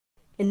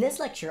In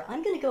this lecture,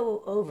 I'm going to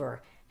go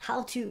over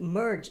how to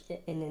merge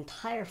an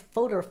entire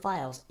folder of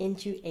files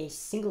into a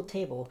single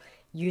table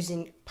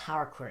using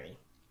Power Query.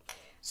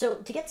 So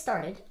to get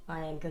started, I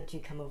am going to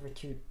come over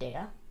to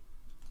Data,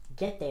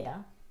 Get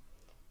Data,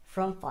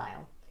 From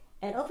File,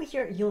 and over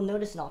here you'll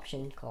notice an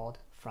option called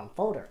From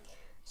Folder.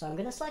 So I'm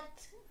going to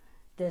select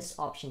this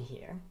option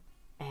here,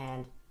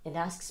 and it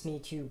asks me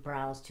to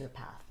browse to a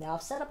path. Now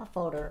I've set up a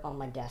folder on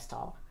my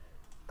desktop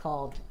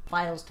called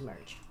Files to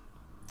Merge.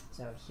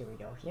 So here we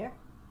go here.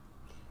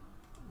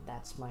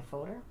 That's my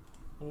folder.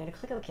 I'm going to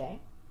click OK.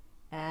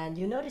 And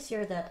you'll notice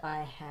here that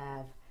I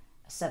have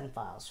 7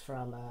 files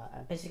from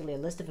basically a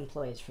list of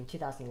employees from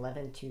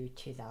 2011 to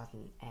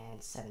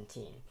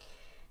 2017.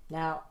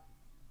 Now,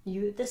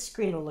 this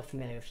screen will look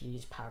familiar if you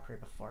used Power Query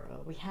before.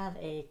 We have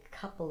a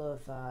couple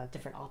of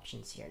different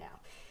options here now.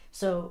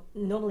 So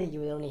normally you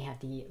would only have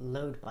the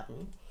load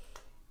button,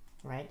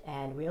 right?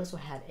 And we also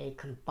have a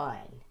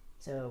combine.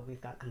 So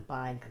we've got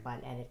combine,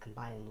 combine edit,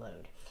 combine and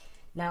load.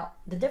 Now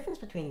the difference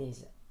between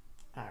these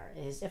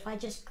is if I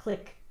just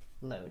click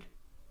load,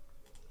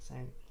 so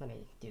let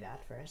me do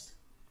that first.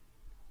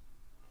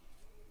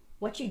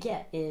 What you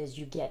get is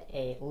you get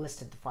a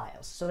list of the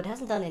files. So it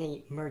hasn't done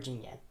any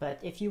merging yet, but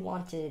if you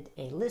wanted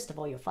a list of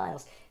all your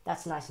files,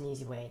 that's a nice and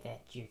easy way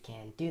that you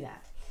can do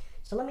that.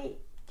 So let me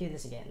do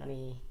this again. Let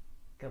me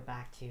go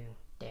back to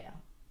data,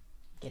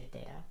 get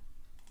data,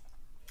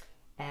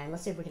 and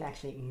let's see if we can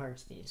actually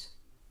merge these.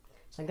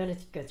 So I'm going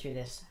to go through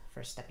this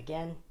first step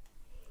again.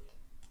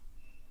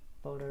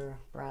 Folder,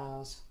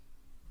 browse,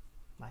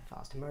 my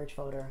files to merge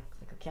folder,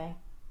 click OK.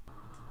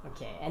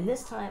 Okay, and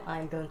this time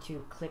I'm going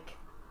to click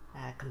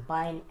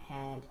combine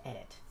and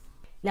edit.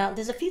 Now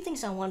there's a few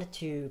things I wanted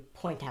to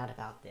point out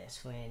about this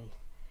when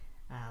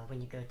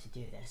you go to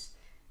do this.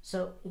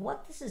 So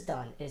what this has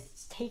done is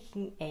it's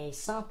taking a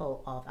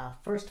sample of our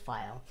first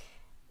file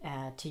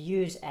to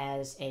use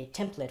as a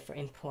template for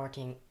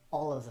importing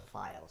all of the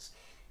files.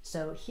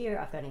 So here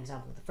I've got an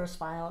example of the first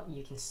file.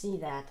 You can see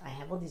that I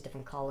have all these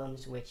different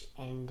columns which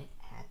end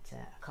at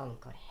a column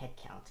called head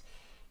count.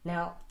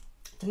 Now,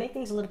 to make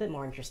things a little bit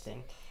more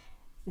interesting,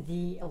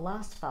 the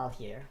last file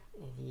here,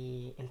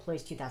 the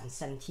employees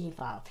 2017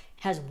 file,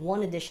 has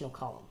one additional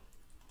column.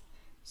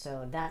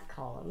 So that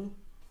column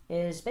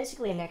is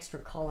basically an extra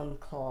column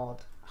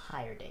called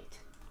hire date.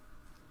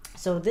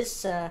 So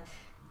this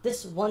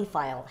one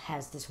file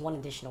has this one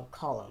additional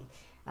column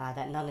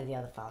that none of the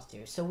other files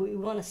do. So we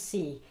want to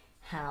see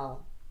how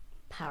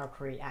Power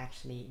Query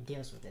actually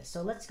deals with this.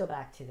 So let's go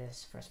back to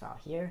this first file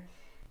here.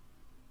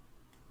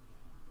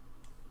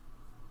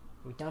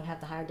 We don't have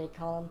the hire date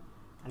column.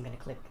 I'm going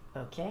to click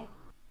OK.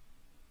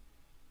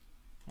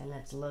 And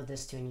let's load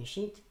this to a new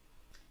sheet.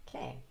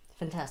 Okay,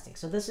 fantastic.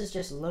 So this is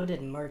just loaded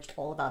and merged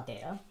all of our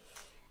data.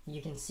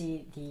 You can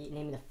see the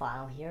name of the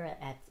file here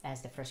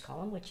as the first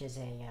column, which is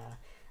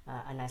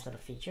a nice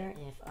little feature.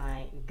 If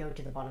I go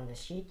to the bottom of the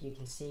sheet, you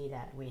can see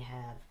that we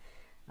have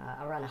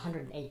around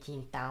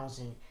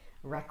 118,000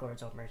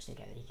 records all merged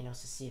together. You can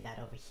also see that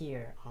over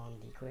here on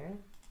the query.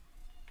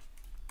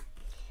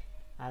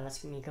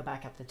 Let me go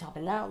back up to the top,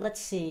 and now let's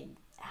see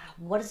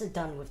what has it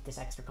done with this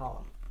extra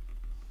column.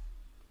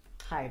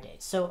 Hire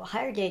date. So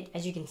hire date,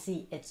 as you can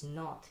see, it's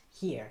not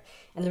here,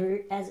 and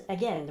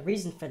the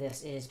reason for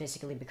this is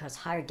basically because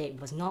hire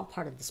date was not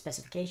part of the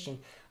specification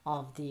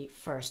of the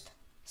first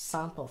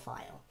sample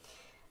file.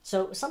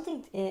 So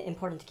something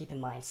important to keep in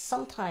mind,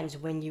 sometimes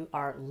when you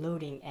are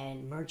loading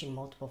and merging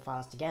multiple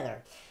files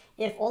together,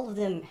 if all of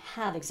them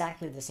have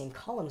exactly the same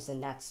columns,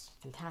 then that's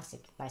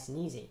fantastic, nice and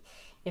easy.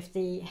 If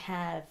they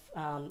have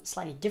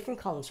slightly different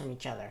columns from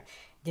each other,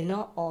 they're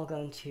not all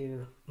going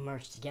to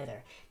merge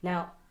together.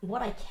 Now,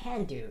 what I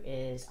can do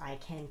is I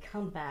can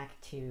come back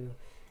to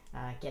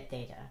get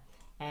data,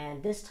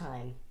 and this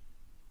time,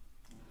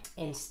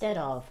 instead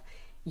of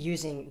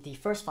using the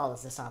first file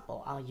as the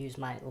sample, I'll use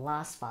my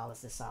last file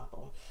as the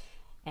sample.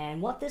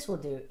 And what this will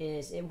do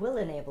is it will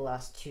enable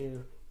us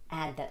to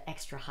add that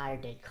extra hire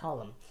date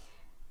column.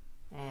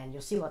 And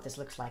you'll see what this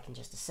looks like in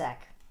just a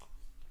sec.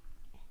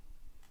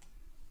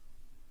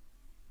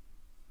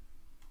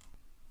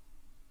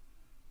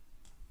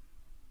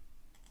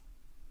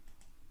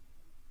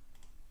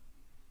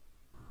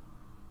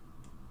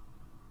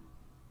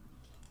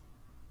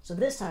 So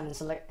this time,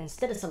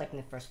 instead of selecting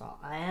the first file,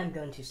 I am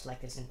going to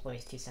select this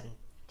employees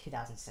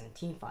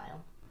 2017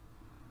 file.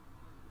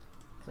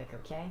 Click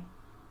OK.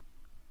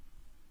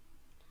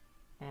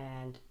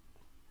 And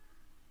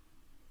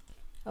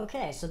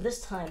okay, so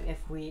this time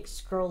if we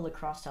scroll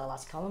across to our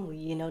last column,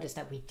 you notice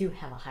that we do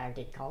have a hire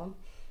date column.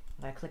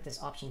 If I click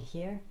this option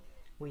here,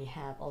 we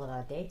have all of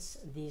our dates.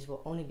 These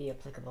will only be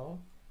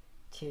applicable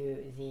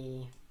to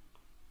the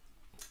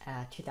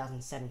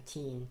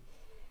 2017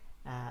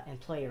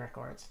 employee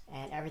records,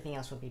 and everything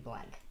else will be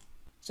blank.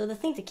 So the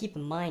thing to keep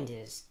in mind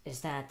is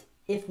that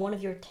if one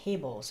of your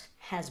tables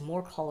has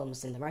more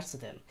columns than the rest of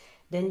them,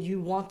 then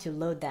you want to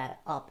load that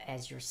up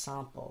as your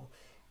sample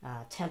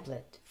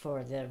template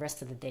for the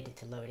rest of the data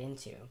to load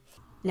into.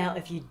 Now,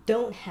 if you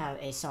don't have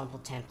a sample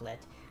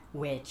template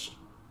which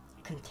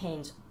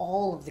contains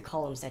all of the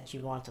columns that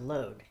you want to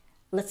load.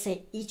 Let's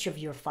say each of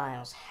your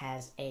files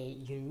has a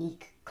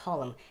unique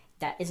column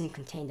that isn't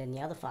contained in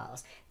the other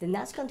files, then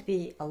that's going to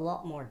be a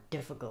lot more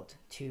difficult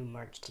to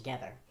merge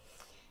together.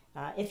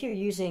 If you're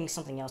using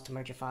something else to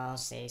merge your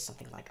files, say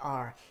something like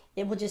R,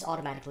 it will just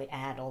automatically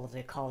add all of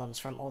the columns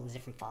from all the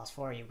different files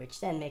for you,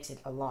 which then makes it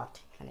a lot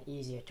kind of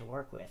easier to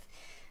work with.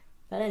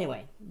 But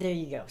anyway, there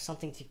you go,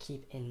 something to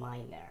keep in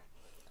mind there.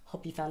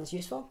 Hope you found this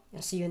useful, and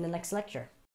I'll see you in the next lecture.